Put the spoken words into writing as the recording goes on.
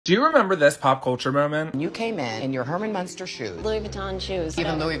Do you remember this pop culture moment? You came in your Herman Munster shoes. Louis Vuitton shoes.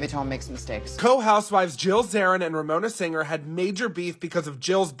 Even Louis Vuitton makes mistakes. Co-housewives Jill Zarin and Ramona Singer had major beef because of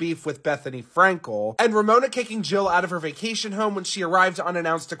Jill's beef with Bethany Frankel, and Ramona kicking Jill out of her vacation home when she arrived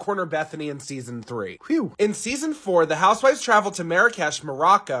unannounced to corner Bethany in season 3. Whew. In season 4, the housewives travel to Marrakesh,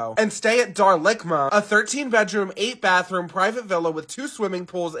 Morocco, and stay at Dar Likma, a 13-bedroom, 8-bathroom private villa with 2 swimming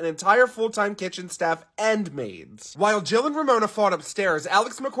pools, an entire full-time kitchen staff, and maids. While Jill and Ramona fought upstairs,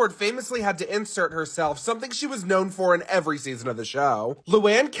 Alex McCord famously had to insert herself, something she was known for in every season of the show.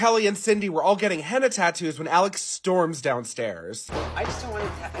 Luann, Kelly, and Cindy were all getting henna tattoos when Alex storms downstairs. I just don't want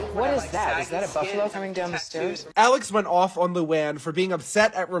to. What is that? Is that a buffalo coming down the stairs? Alex went off on Luann for being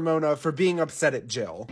upset at Ramona for being upset at Jill.